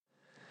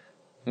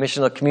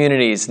Missional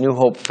Communities, New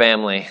Hope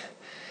family.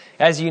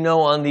 As you know,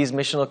 on these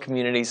Missional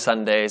Community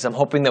Sundays, I'm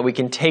hoping that we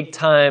can take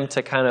time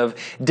to kind of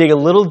dig a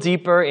little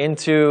deeper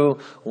into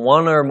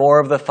one or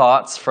more of the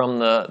thoughts from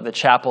the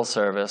chapel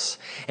service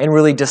and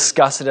really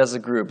discuss it as a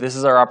group. This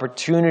is our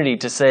opportunity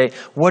to say,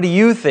 what do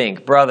you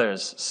think,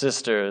 brothers,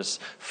 sisters,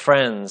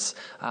 friends?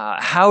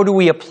 How do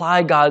we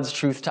apply God's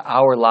truth to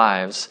our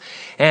lives?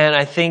 And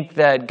I think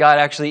that God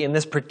actually, in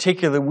this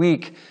particular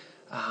week,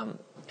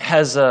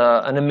 has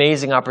an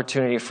amazing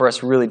opportunity for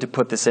us really to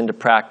put this into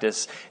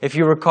practice. If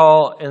you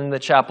recall in the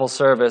chapel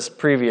service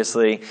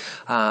previously,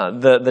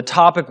 the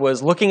topic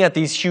was looking at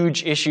these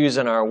huge issues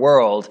in our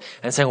world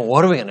and saying, well,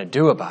 what are we going to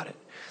do about it?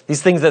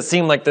 These things that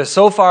seem like they're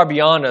so far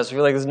beyond us, we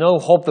feel like there's no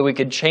hope that we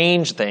could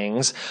change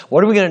things.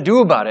 What are we going to do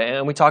about it?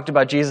 And we talked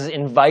about Jesus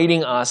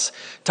inviting us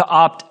to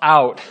opt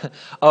out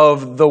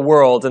of the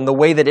world and the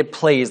way that it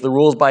plays, the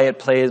rules by it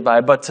plays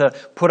by, but to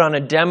put on a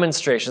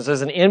demonstration. So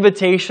there's an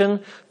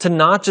invitation to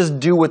not just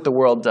do what the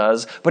world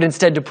does, but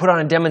instead to put on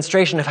a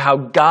demonstration of how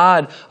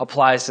God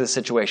applies to the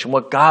situation,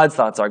 what God's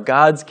thoughts are,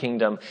 God's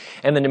kingdom,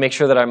 and then to make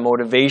sure that our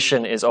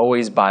motivation is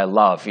always by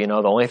love. You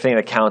know, the only thing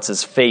that counts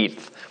is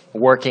faith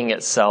working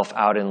itself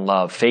out in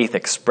love, faith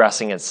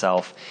expressing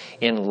itself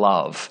in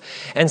love.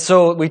 And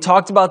so we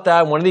talked about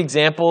that. One of the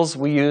examples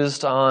we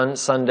used on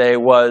Sunday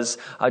was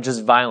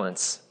just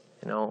violence,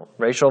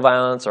 racial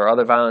violence or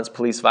other violence,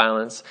 police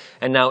violence.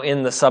 And now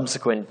in the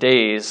subsequent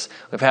days,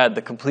 we've had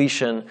the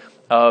completion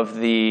of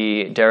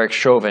the Derek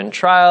Chauvin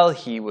trial.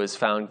 He was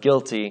found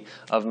guilty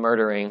of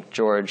murdering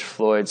George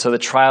Floyd. So the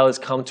trial has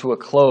come to a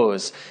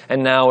close.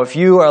 And now if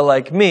you are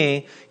like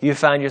me, you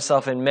found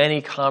yourself in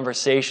many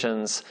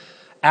conversations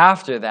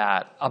after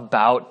that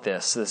about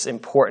this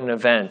important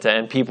event,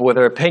 and people with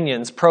their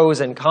opinions,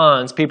 pros and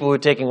cons, people who are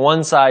taking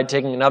one side,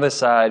 taking another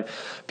side,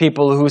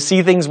 people who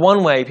see things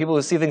one way, people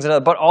who see things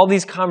another. But all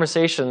these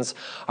conversations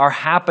are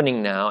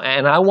happening now,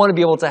 and I want to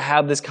be able to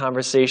have this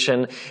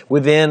conversation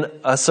within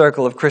a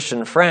circle of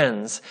Christian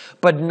friends,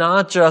 but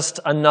not just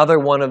another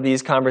one of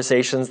these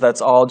conversations that's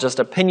all just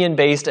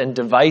opinion-based and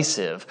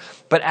divisive,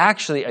 but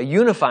actually a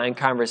unifying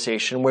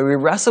conversation where we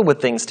wrestle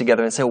with things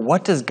together and say,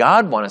 what does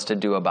God want us to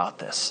do about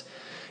this?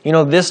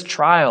 This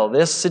trial,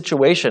 this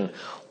situation,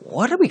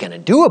 what are we going to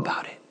do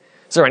about it?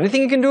 Is there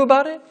anything you can do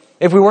about it?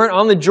 If we weren't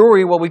on the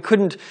jury, well, we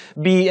couldn't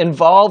be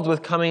involved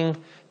with coming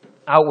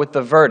out with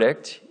the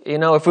verdict.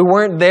 If we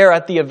weren't there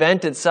at the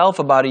event itself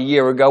about a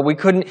year ago, we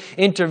couldn't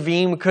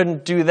intervene, we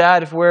couldn't do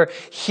that. If we're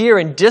here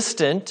and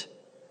distant,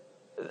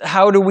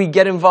 how do we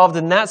get involved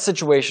in that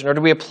situation? Or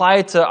do we apply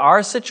it to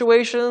our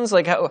situations?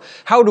 Like,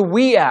 how do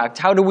we act?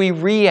 How do we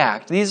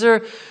react? These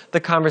are the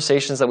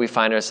conversations that we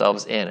find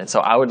ourselves in. And so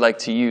I would like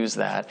to use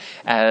that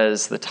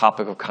as the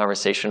topic of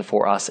conversation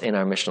for us in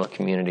our missional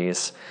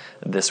communities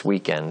this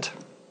weekend.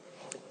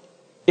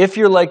 If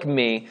you're like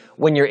me,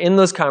 when you're in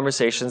those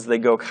conversations, they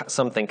go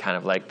something kind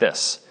of like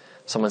this.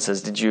 Someone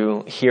says, did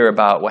you hear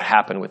about what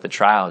happened with the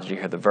trial? Did you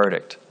hear the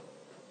verdict?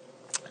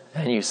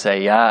 And you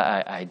say,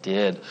 yeah, I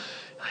did.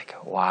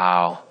 Like,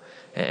 wow.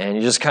 And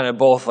you just kind of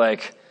both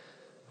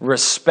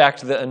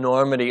respect the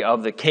enormity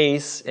of the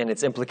case and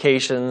its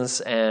implications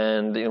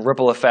and the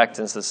ripple effect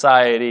in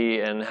society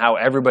and how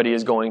everybody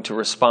is going to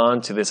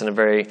respond to this in a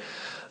very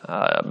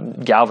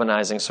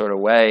galvanizing sort of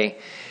way.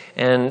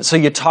 And so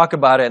you talk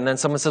about it, and then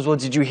someone says, well,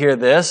 did you hear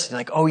this? You're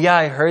like, oh, yeah,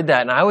 I heard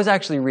that. And I was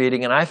actually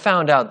reading, and I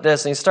found out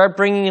this. And you start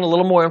bringing in a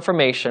little more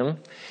information.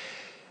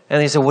 And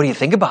then you say, what do you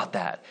think about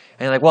that?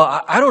 And you're like,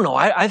 well, I don't know.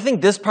 I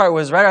think this part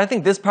was right. I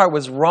think this part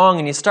was wrong.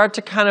 And you start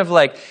to kind of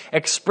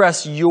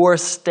express your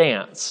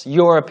stance,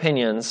 your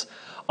opinions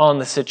on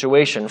the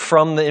situation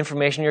from the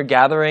information you're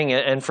gathering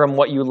and from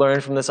what you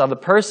learned from this other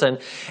person.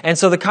 And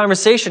so the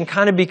conversation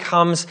kind of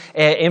becomes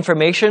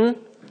information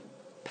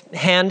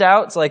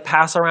handouts,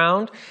 pass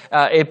around.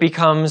 It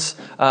becomes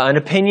an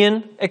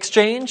opinion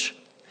exchange.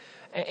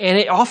 And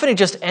it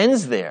just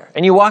ends there.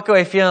 And you walk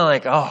away feeling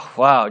like, oh,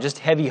 wow, just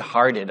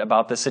heavy-hearted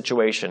about the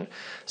situation.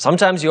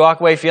 Sometimes you walk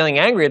away feeling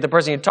angry at the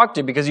person you talked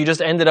to because you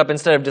just ended up,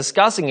 instead of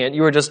discussing it,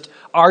 you were just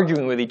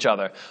arguing with each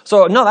other.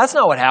 So, no, that's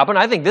not what happened.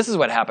 I think this is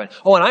what happened.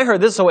 Oh, and I heard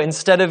this. So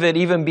instead of it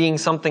even being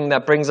something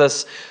that brings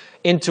us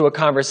into a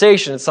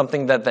conversation, it's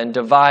something that then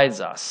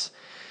divides us.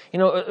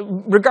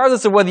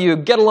 Regardless of whether you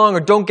get along or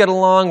don't get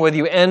along, whether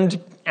you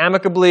end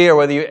amicably or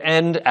whether you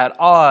end at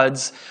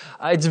odds,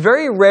 it's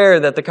very rare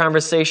that the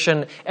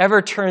conversation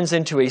ever turns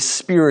into a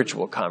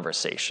spiritual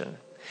conversation.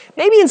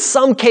 Maybe in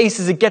some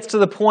cases it gets to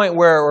the point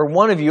where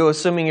one of you,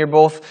 assuming you're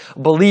both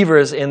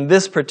believers in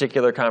this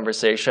particular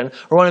conversation,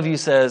 or one of you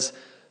says,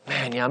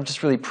 man, yeah, I'm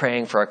just really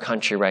praying for our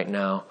country right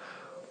now.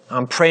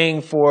 I'm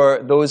praying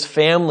for those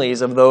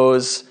families of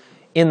those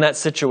in that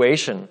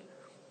situation.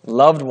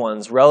 Loved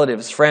ones,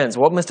 relatives, friends.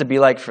 What must it be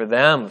like for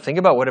them? Think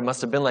about what it must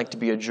have been like to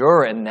be a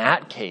juror in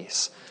that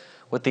case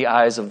with the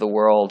eyes of the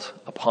world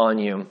upon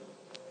you.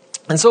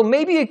 And so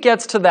maybe it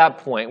gets to that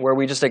point where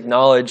we just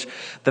acknowledge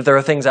that there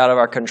are things out of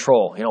our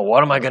control.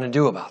 What am I going to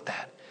do about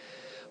that?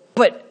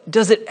 But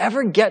does it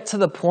ever get to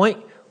the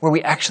point where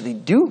we actually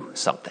do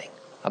something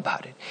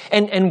about it?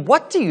 And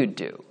what do you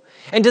do?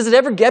 And does it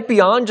ever get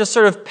beyond just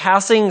sort of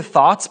passing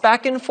thoughts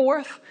back and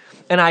forth,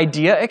 an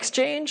idea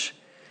exchange?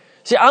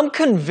 See, I'm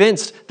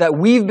convinced that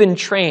we've been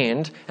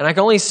trained, and I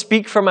can only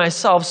speak for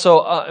myself, so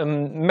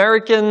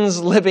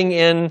Americans living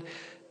in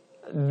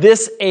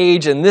this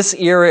age and this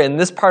era in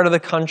this part of the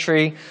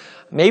country,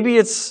 maybe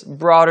it's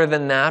broader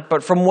than that,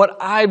 but from what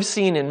I've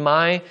seen in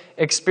my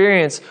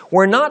experience,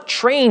 we're not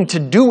trained to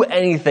do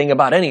anything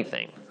about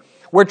anything.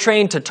 We're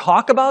trained to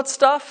talk about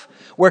stuff.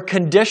 We're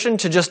conditioned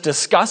to just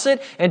discuss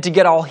it and to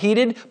get all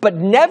heated, but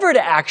never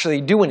to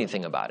actually do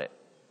anything about it.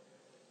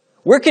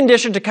 We're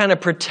conditioned to kind of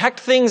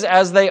protect things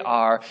as they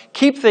are,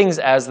 keep things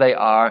as they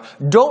are,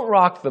 don't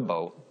rock the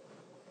boat.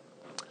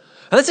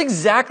 And that's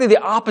exactly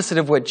the opposite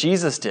of what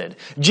Jesus did.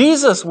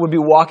 Jesus would be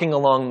walking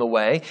along the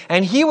way,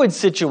 and he would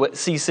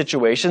see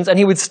situations, and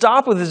he would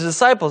stop with his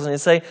disciples, and he'd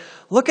say,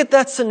 look at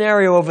that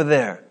scenario over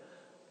there.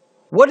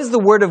 What does the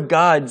Word of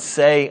God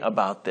say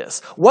about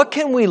this? What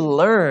can we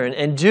learn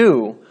and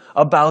do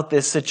about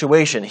this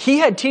situation? He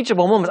had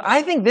teachable moments.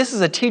 I think this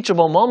is a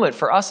teachable moment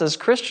for us as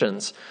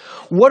Christians.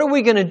 What are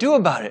we going to do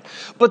about it?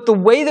 But the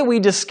way that we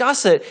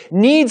discuss it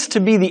needs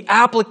to be the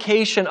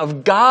application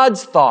of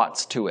God's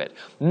thoughts to it,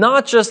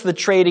 not just the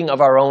trading of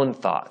our own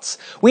thoughts.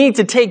 We need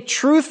to take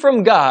truth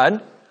from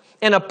God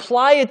and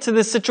apply it to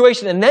this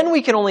situation, and then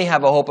we can only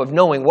have a hope of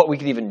knowing what we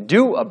can even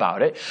do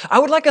about it. I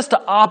would like us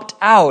to opt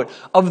out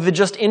of the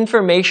just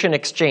information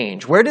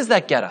exchange. Where does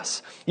that get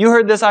us? You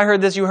heard this, I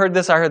heard this, you heard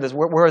this, I heard this.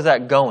 Where is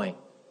that going?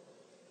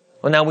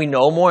 Well, now we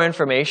know more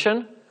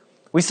information.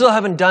 We still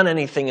haven't done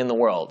anything in the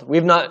world.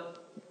 We've not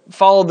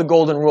followed the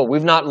golden rule.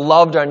 We've not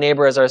loved our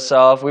neighbor as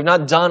ourselves. We've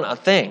not done a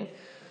thing.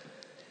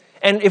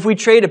 And if we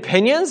trade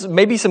opinions,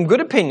 maybe some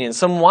good opinions,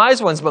 some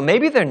wise ones, but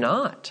maybe they're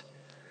not.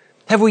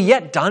 Have we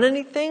yet done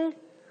anything?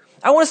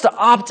 I want us to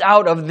opt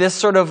out of this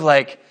sort of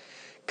like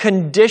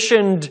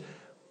conditioned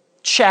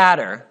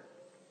chatter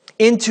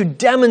into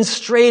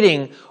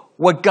demonstrating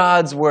what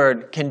God's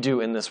Word can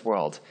do in this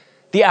world.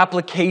 The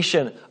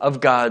application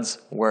of God's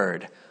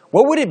Word.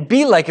 What would it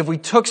be like if we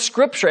took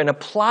Scripture and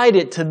applied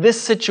it to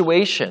this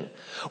situation?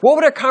 What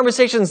would our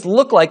conversations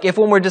look like if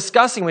when we're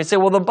discussing, we say,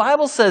 well, the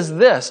Bible says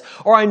this,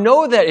 or I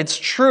know that it's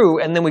true,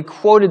 and then we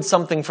quoted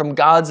something from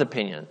God's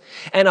opinion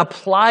and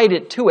applied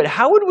it to it?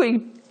 How would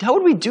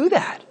we do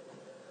that?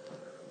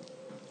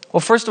 Well,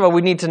 first of all,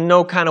 we need to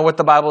know kind of what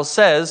the Bible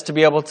says to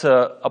be able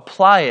to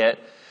apply it.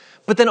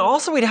 But then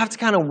also we'd have to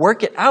kind of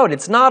work it out.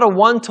 It's not a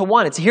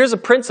one-to-one. It's here's a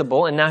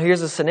principle, and now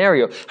here's a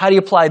scenario. How do you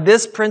apply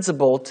this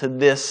principle to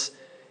this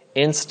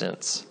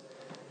instance?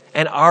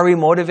 And are we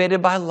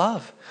motivated by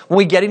love? When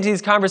we get into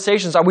these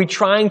conversations, are we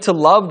trying to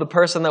love the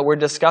person that we're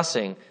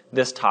discussing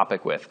this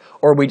topic with?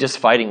 Or are we just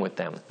fighting with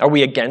them? Are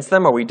we against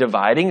them? Are we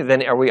dividing?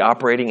 Then are we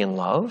operating in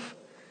love?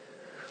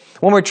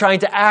 When we're trying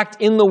to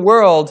act in the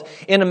world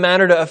in a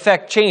manner to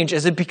affect change,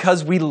 is it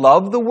because we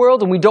love the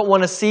world and we don't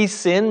want to see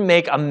sin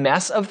make a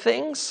mess of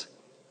things?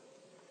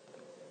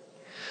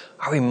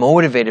 Are we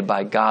motivated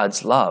by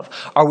God's love?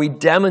 Are we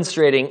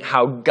demonstrating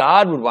how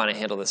God would want to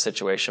handle the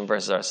situation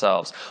versus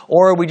ourselves?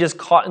 Or are we just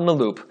caught in the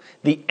loop,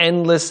 the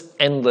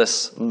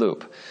endless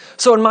loop?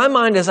 So in my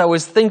mind, as I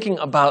was thinking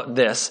about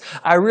this,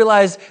 I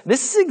realized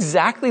this is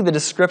exactly the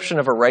description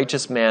of a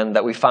righteous man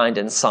that we find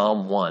in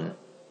Psalm 1. Do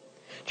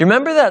you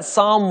remember that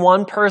Psalm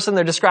 1 person?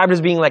 They're described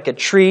as being like a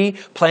tree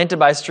planted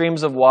by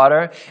streams of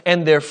water,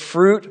 and their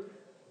fruit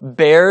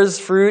bears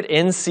fruit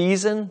in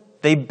season.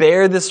 They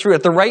bear this fruit.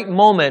 At the right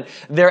moment,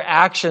 their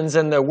actions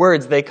and their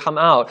words, they come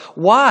out.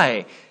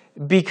 Why?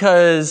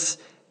 Because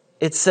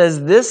it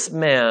says this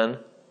man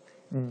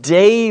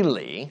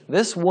daily,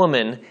 this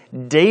woman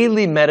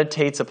daily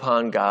meditates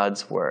upon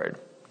God's word,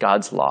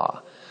 God's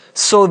law.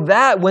 So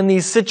that when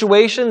these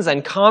situations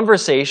and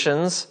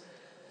conversations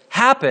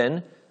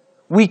happen,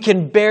 we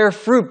can bear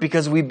fruit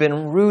because we've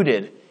been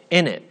rooted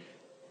in it.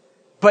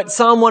 But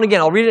Psalm 1,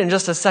 again, I'll read it in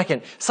just a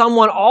second. Psalm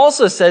 1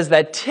 also says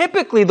that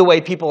typically the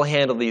way people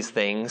handle these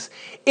things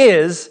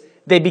is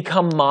they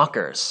become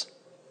mockers.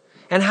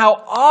 And how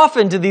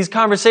often do these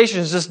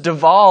conversations just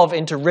devolve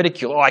into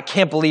ridicule? Oh, I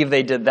can't believe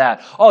they did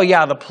that. Oh,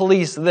 yeah, the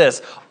police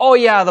this. Oh,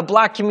 yeah, the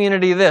black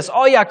community this.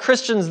 Oh, yeah,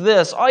 Christians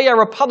this. Oh, yeah,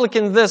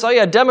 Republicans this. Oh,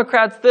 yeah,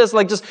 Democrats this.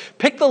 Like, just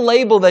pick the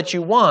label that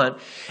you want,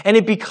 and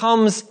it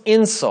becomes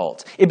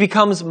insult. It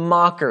becomes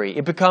mockery.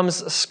 It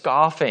becomes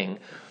scoffing.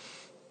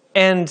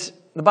 And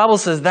the Bible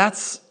says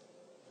that's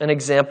an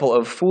example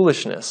of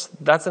foolishness.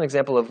 That's an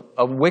example of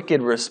a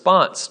wicked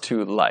response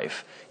to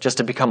life, just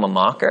to become a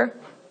mocker.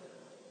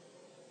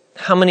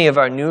 How many of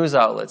our news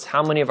outlets,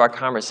 how many of our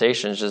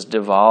conversations just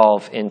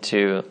devolve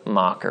into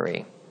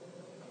mockery?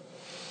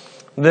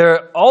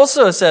 There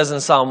also says in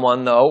Psalm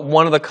 1, though,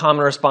 one of the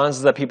common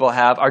responses that people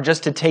have are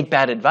just to take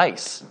bad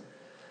advice.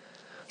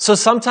 So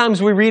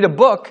sometimes we read a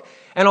book,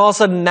 and all of a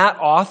sudden that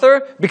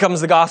author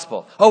becomes the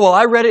gospel. Oh, well,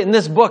 I read it in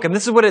this book, and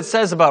this is what it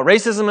says about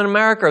racism in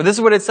America, or this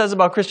is what it says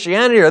about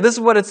Christianity, or this is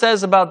what it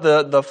says about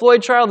the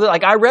Floyd trial.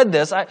 Like, I read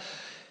this.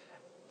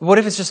 What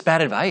if it's just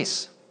bad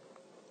advice?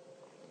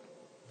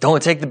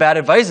 Don't take the bad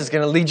advice. It's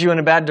going to lead you in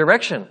a bad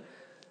direction.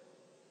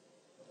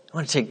 I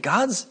want to take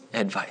God's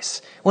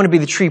advice. I want to be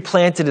the tree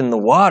planted in the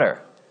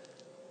water,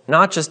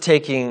 not just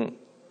taking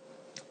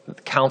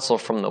counsel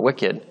from the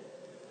wicked.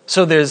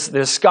 So there's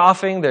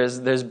scoffing,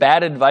 there's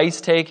bad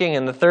advice taking,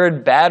 and the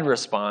third bad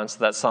response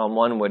that Psalm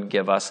 1 would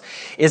give us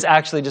is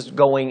actually just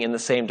going in the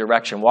same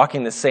direction,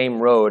 walking the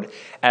same road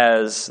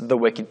as the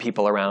wicked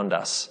people around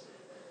us.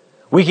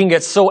 We can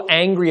get so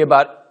angry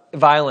about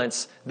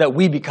violence that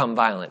we become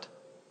violent.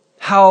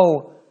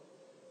 How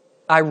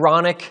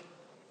ironic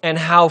and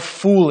how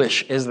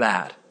foolish is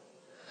that?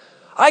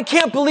 I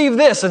can't believe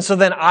this, and so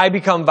then I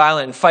become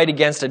violent and fight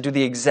against it, do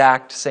the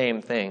exact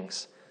same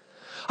things.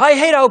 I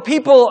hate how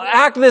people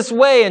act this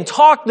way and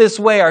talk this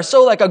way, are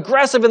so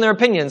aggressive in their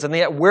opinions, and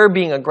yet we're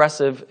being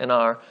aggressive in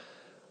our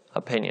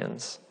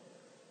opinions.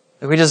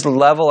 If we just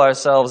level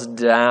ourselves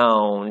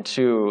down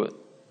to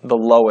the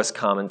lowest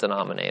common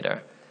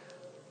denominator.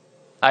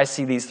 I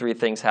see these three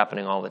things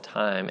happening all the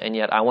time, and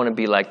yet I want to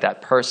be like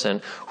that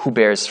person who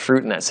bears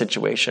fruit in that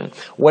situation.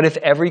 What if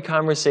every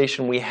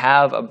conversation we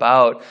have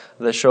about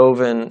the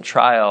Chauvin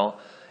trial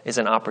is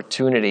an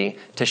opportunity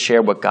to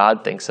share what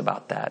God thinks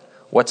about that?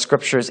 What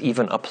scriptures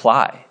even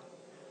apply?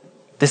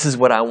 This is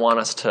what I want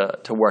us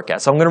to work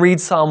at. So I'm going to read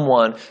Psalm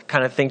 1,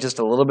 kind of think just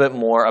a little bit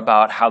more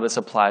about how this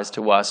applies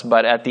to us.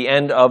 But at the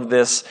end of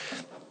this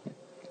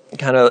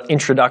kind of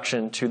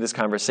introduction to this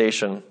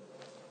conversation,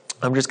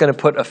 I'm just going to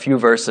put a few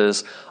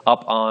verses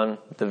up on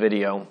the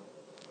video.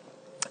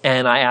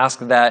 And I ask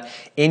that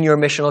in your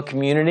missional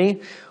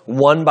community,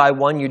 one by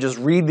one, you just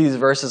read these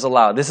verses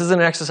aloud. This is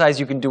an exercise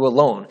you can do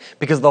alone,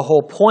 because the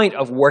whole point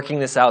of working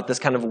this out, this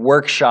kind of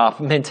workshop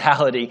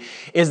mentality,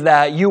 is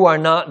that you are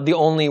not the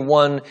only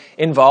one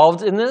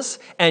involved in this,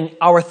 and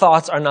our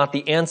thoughts are not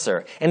the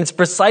answer. And it's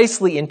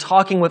precisely in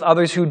talking with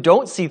others who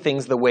don't see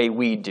things the way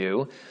we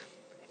do,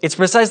 it's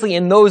precisely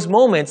in those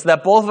moments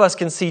that both of us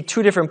can see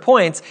two different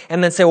points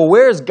and then say, well,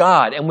 where's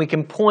God? And we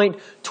can point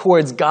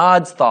towards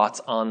God's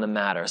thoughts on the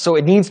matter. So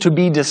it needs to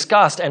be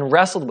discussed and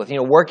wrestled with.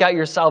 Work out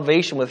your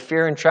salvation with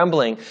fear and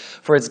trembling,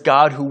 for it's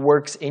God who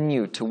works in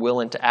you to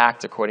will and to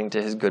act according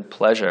to his good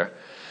pleasure.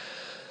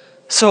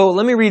 So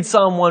let me read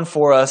Psalm 1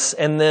 for us,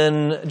 and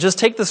then just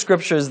take the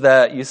scriptures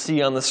that you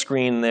see on the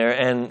screen there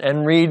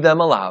and read them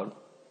aloud.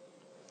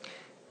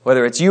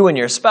 Whether it's you and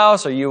your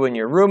spouse, or you and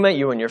your roommate,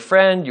 you and your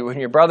friend, you and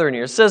your brother and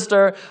your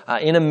sister,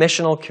 in a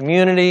missional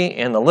community,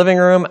 in the living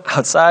room,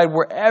 outside,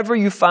 wherever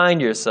you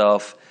find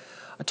yourself,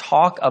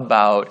 talk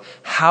about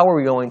how are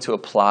we going to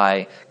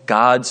apply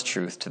God's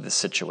truth to this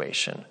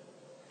situation.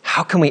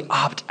 How can we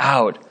opt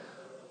out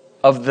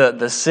of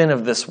the sin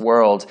of this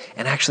world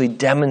and actually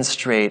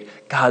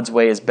demonstrate God's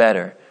way is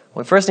better?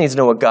 We first need to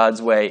know what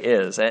God's way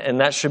is,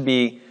 and that should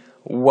be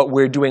what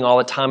we're doing all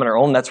the time on our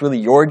own. That's really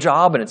your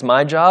job, and it's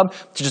my job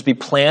to just be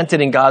planted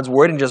in God's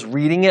word and just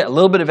reading it a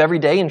little bit of every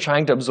day and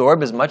trying to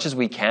absorb as much as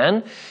we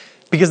can.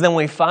 Because then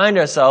we find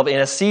ourselves in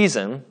a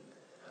season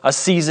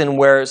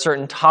where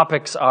certain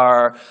topics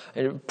are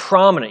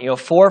prominent,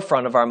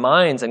 forefront of our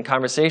minds and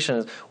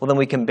conversations, well, then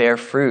we can bear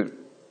fruit.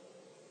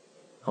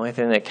 The only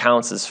thing that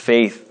counts is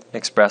faith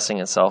expressing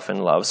itself in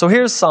love. So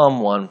here's Psalm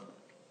 1.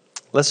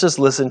 Let's just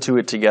listen to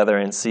it together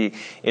and see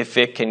if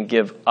it can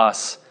give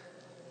us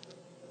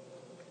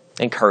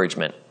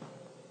encouragement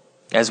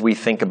as we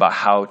think about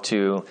how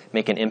to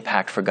make an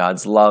impact for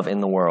God's love in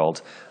the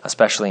world,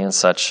 especially in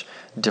such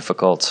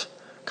difficult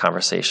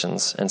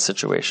conversations and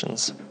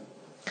situations.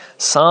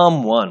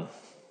 Psalm 1,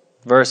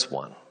 verse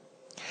 1.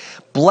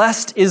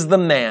 Blessed is the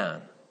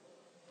man,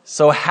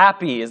 so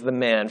happy is the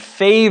man,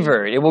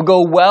 favored. It will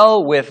go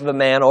well with the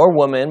man or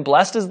woman.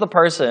 Blessed is the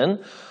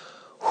person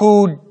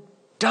who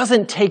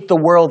doesn't take the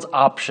world's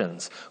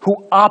options, who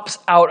opts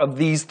out of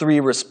these three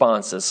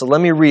responses. So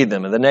let me read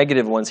them, the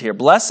negative ones here.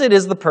 Blessed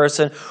is the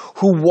person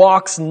who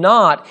walks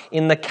not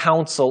in the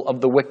counsel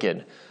of the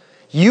wicked.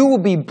 You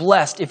will be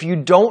blessed if you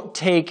don't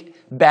take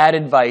bad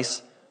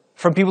advice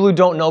from people who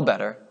don't know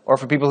better, or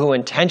from people who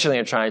intentionally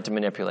are trying to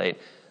manipulate.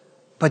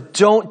 But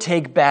don't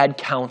take bad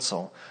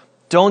counsel.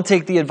 Don't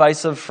take the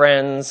advice of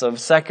friends, of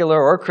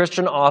secular or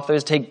Christian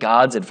authors. Take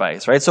God's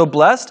advice, right? So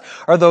blessed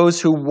are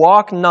those who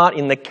walk not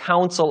in the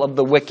counsel of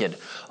the wicked.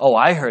 Oh,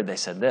 I heard they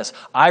said this.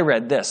 I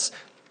read this.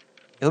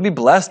 You'll be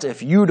blessed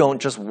if you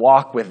don't just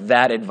walk with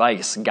that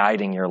advice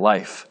guiding your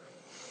life.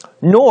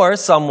 Nor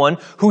someone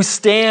who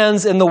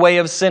stands in the way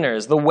of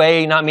sinners. The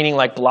way, not meaning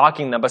like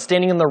blocking them, but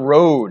standing in the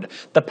road,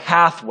 the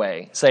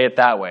pathway, say it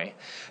that way.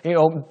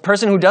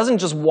 Person who doesn't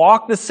just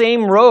walk the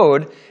same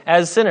road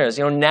as sinners.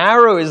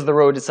 Narrow is the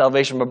road to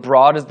salvation, but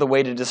broad is the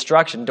way to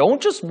destruction.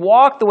 Don't just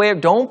walk the way,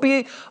 don't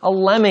be a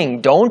lemming.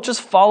 Don't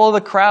just follow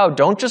the crowd.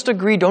 Don't just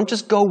agree. Don't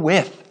just go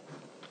with.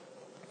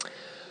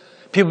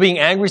 People being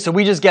angry, so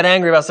we just get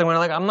angry about something. We're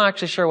like, I'm not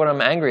actually sure what I'm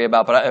angry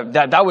about, but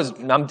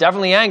I'm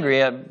definitely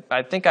angry.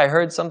 I think I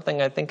heard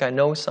something. I think I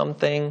know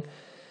something.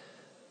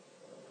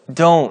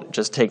 Don't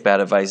just take bad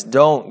advice.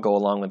 Don't go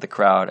along with the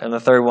crowd. And the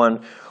third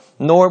one,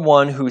 nor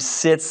one who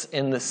sits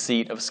in the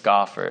seat of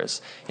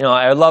scoffers.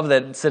 I love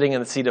that sitting in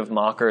the seat of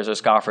mockers or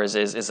scoffers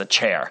is a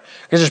chair.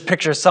 You can just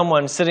picture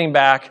someone sitting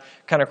back,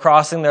 kind of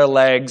crossing their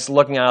legs,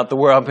 looking out at the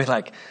world, and be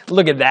like,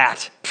 look at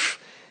that.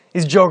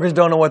 These jokers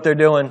don't know what they're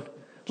doing.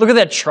 Look at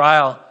that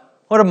trial.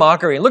 What a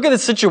mockery. Look at the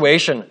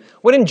situation.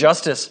 What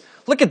injustice.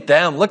 Look at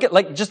them. Look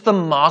at just the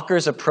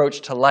mocker's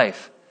approach to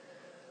life.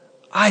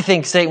 I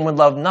think Satan would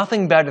love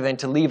nothing better than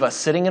to leave us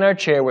sitting in our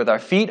chair with our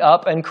feet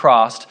up and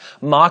crossed,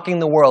 mocking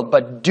the world,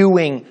 but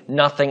doing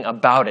nothing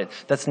about it.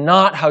 That's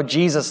not how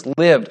Jesus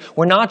lived.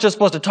 We're not just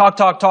supposed to talk,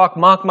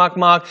 mock.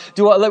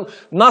 We're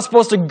not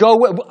supposed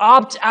to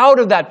opt out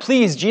of that.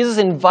 Please, Jesus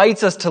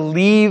invites us to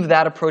leave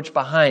that approach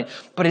behind,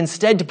 but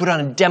instead to put on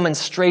a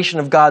demonstration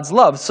of God's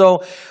love.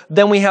 So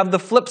then we have the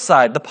flip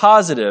side, the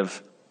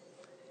positive.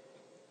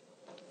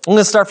 I'm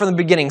going to start from the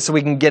beginning so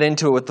we can get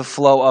into it with the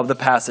flow of the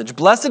passage.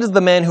 Blessed is the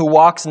man who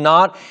walks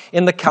not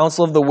in the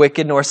counsel of the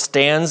wicked, nor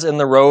stands in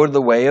the road,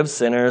 the way of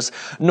sinners,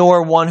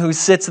 nor one who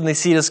sits in the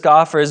seat of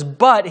scoffers.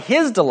 But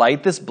his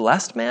delight, this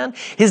blessed man,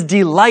 his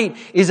delight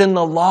is in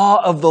the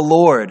law of the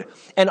Lord.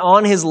 And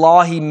on his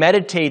law he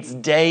meditates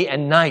day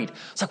and night.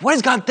 It's like, what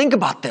does God think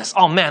about this?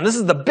 Oh man, this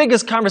is the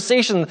biggest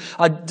conversation.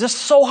 Just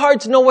so hard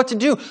to know what to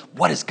do.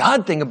 What does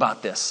God think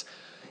about this?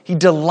 He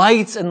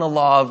delights in the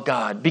law of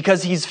God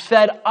because he's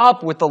fed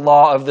up with the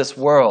law of this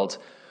world.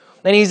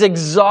 And he's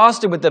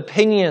exhausted with the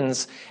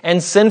opinions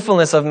and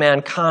sinfulness of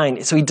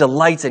mankind. So he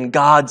delights in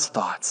God's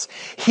thoughts.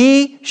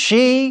 He,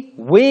 she,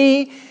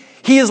 we,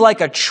 he is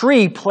like a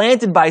tree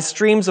planted by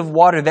streams of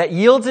water that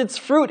yields its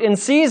fruit in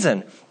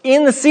season.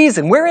 In the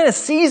season. We're in a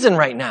season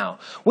right now.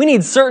 We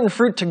need certain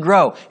fruit to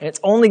grow. And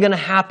it's only going to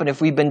happen if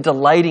we've been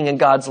delighting in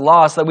God's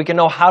law so that we can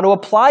know how to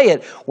apply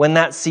it when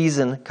that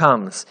season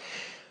comes.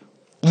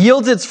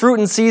 Yields its fruit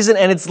in season,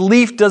 and its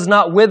leaf does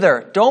not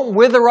wither. Don't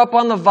wither up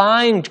on the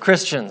vine,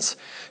 Christians.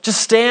 Just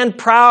stand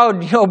proud,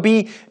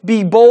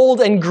 be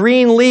bold and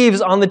green leaves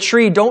on the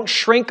tree. Don't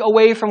shrink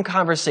away from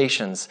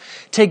conversations.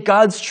 Take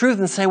God's truth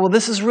and say, well,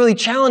 this is really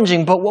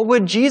challenging, but what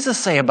would Jesus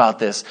say about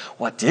this?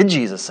 What did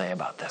Jesus say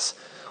about this?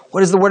 What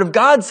does the Word of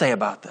God say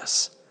about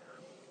this?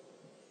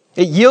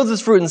 It yields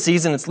its fruit in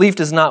season, its leaf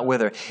does not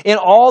wither. In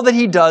all that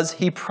he does,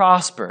 he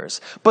prospers.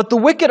 But the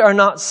wicked are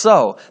not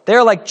so. They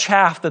are like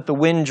chaff that the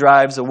wind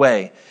drives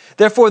away.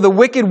 Therefore the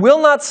wicked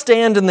will not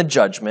stand in the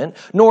judgment,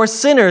 nor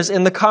sinners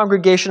in the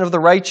congregation of the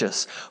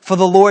righteous. For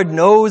the Lord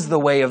knows the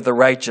way of the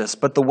righteous,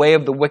 but the way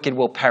of the wicked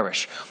will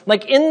perish.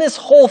 Like in this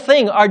whole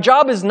thing, our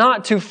job is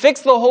not to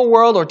fix the whole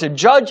world or to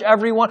judge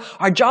everyone.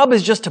 Our job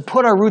is just to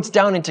put our roots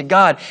down into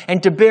God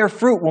and to bear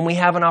fruit when we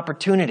have an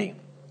opportunity.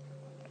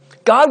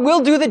 God will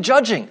do the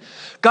judging.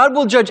 God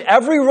will judge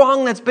every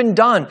wrong that's been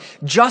done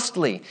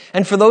justly.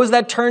 And for those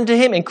that turn to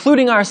him,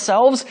 including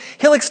ourselves,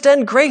 he'll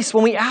extend grace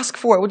when we ask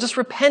for it. We'll just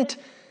repent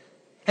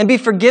and be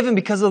forgiven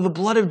because of the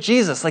blood of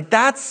Jesus. Like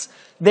that's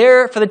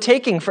there for the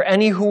taking for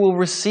any who will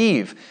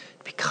receive.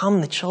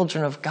 Become the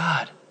children of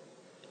God.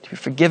 To be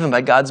forgiven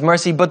by God's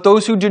mercy. But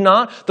those who do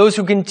not, those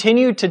who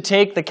continue to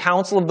take the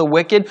counsel of the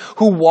wicked,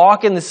 who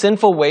walk in the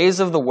sinful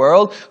ways of the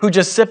world, who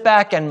just sit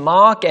back and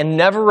mock and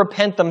never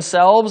repent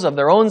themselves of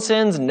their own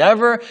sins,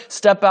 never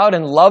step out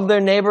and love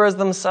their neighbor as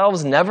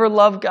themselves, never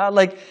love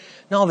God.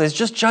 No, there's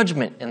just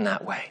judgment in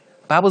that way.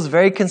 The Bible's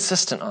very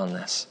consistent on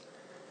this.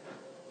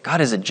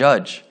 God is a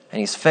judge and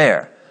he's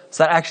fair.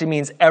 So that actually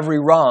means every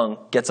wrong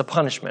gets a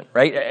punishment,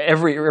 right?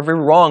 Every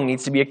wrong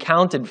needs to be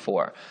accounted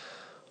for.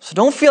 So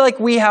don't feel like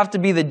we have to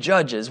be the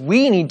judges.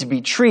 We need to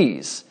be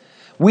trees.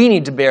 We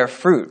need to bear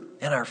fruit.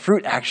 And our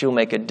fruit actually will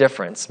make a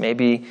difference.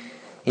 Maybe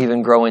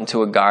even grow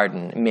into a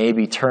garden.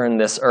 Maybe turn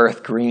this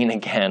earth green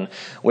again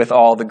with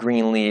all the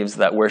green leaves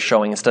that we're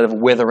showing instead of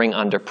withering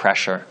under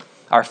pressure.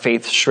 Our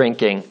faith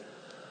shrinking.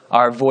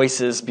 Our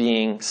voices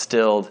being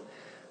stilled.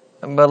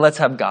 But let's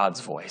have God's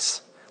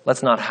voice.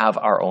 Let's not have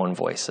our own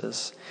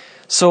voices.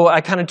 So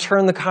I kind of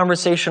turn the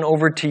conversation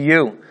over to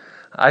you.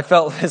 I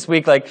felt this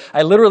week like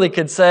I literally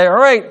could say, all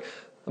right,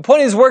 the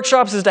point of these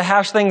workshops is to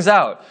hash things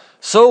out.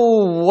 So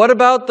what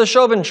about the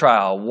Chauvin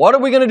trial? What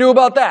are we going to do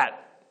about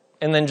that?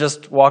 And then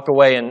just walk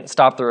away and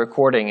stop the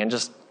recording and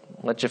just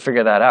let you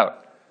figure that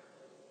out.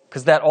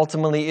 Because that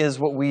ultimately is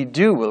what we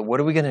do. What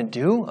are we going to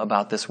do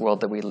about this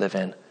world that we live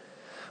in?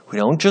 We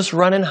don't just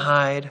run and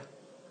hide.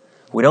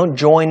 We don't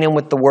join in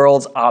with the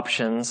world's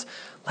options.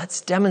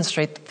 Let's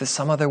demonstrate that there's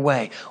some other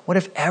way. What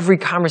if every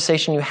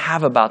conversation you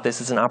have about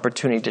this is an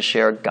opportunity to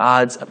share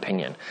God's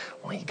opinion?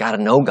 Well, you got to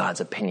know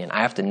God's opinion.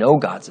 I have to know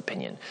God's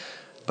opinion.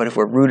 But if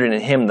we're rooted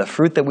in him, the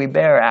fruit that we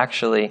bear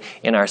actually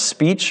in our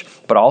speech,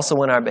 but also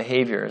in our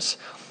behaviors,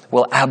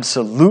 will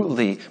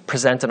absolutely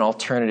present an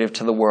alternative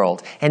to the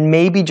world. And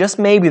maybe, just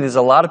maybe, there's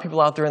a lot of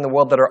people out there in the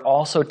world that are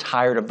also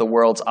tired of the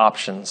world's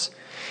options.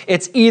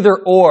 It's either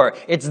or.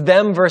 It's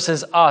them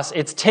versus us.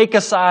 It's take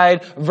a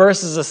side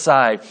versus a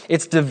side.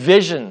 It's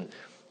division.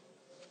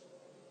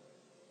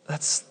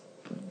 That's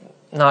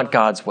not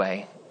God's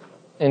way.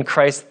 In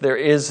Christ, there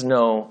is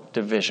no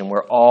division.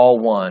 We're all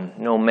one.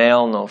 No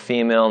male, no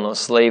female, no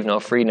slave, no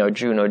free, no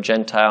Jew, no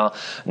Gentile,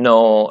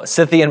 no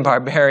Scythian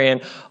barbarian.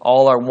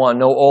 All are one.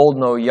 No old,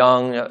 no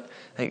young.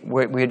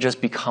 We had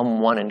just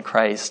become one in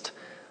Christ.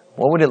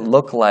 What would it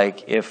look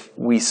like if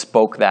we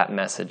spoke that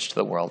message to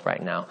the world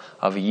right now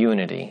of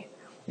unity?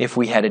 if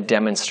we had a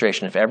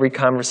demonstration, if every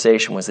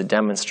conversation was a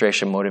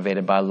demonstration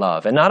motivated by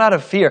love and not out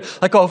of fear.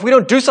 Like, oh, if we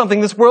don't do something,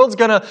 this world's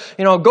going to,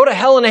 go to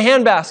hell in a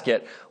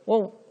handbasket.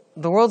 Well,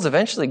 the world's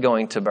eventually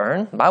going to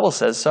burn. The Bible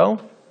says so.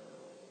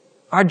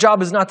 Our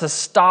job is not to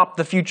stop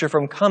the future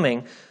from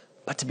coming,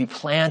 but to be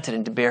planted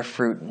and to bear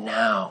fruit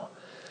now.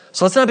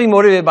 So let's not be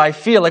motivated by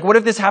fear. Like, what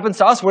if this happens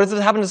to us? What if this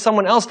happens to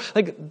someone else?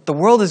 Like, the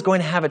world is going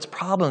to have its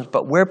problems,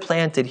 but we're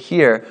planted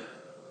here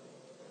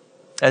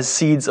as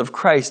seeds of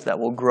Christ that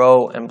will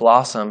grow and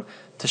blossom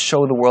to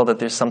show the world that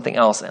there's something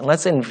else. And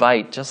let's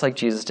invite, just like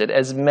Jesus did,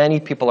 as many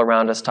people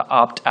around us to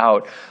opt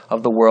out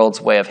of the world's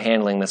way of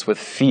handling this with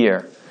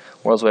fear,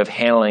 world's way of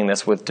handling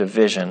this with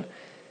division.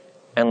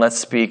 And let's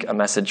speak a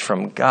message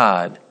from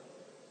God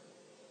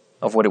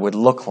of what it would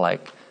look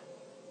like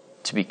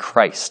to be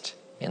Christ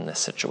in this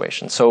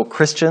situation. So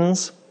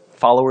Christians,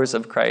 followers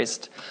of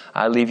Christ,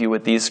 I leave you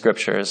with these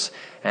scriptures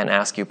and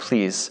ask you,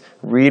 please,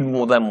 read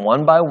them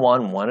one by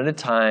one at a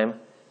time,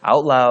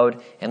 out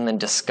loud, and then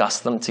discuss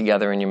them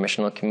together in your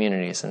missional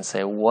communities and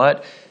say,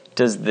 what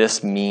does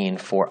this mean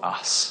for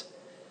us?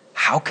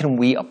 How can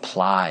we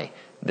apply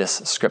this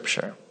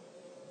scripture?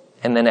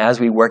 And then as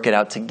we work it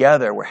out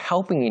together, we're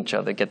helping each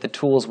other get the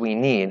tools we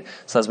need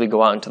so as we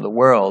go out into the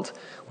world,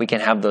 we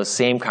can have those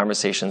same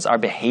conversations. Our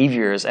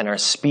behaviors and our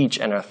speech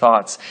and our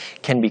thoughts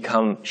can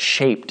become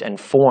shaped and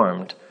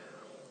formed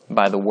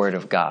by the Word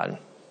of God.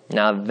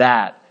 Now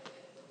that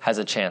has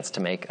a chance to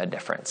make a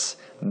difference.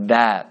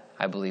 That,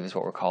 I believe, is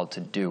what we're called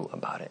to do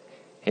about it,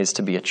 is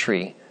to be a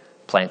tree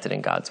planted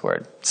in God's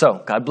Word.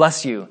 So God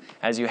bless you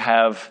as you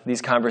have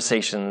these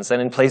conversations.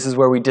 And in places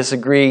where we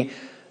disagree,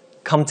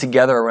 come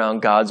together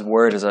around God's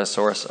Word as our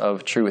source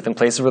of truth. In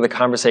places where the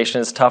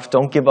conversation is tough,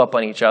 don't give up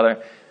on each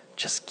other.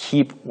 Just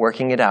keep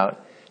working it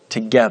out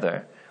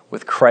together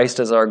with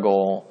Christ as our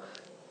goal,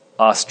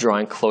 us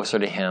drawing closer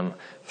to Him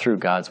through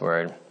God's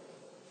Word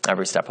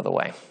every step of the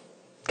way.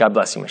 God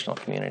bless you, missional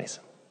communities.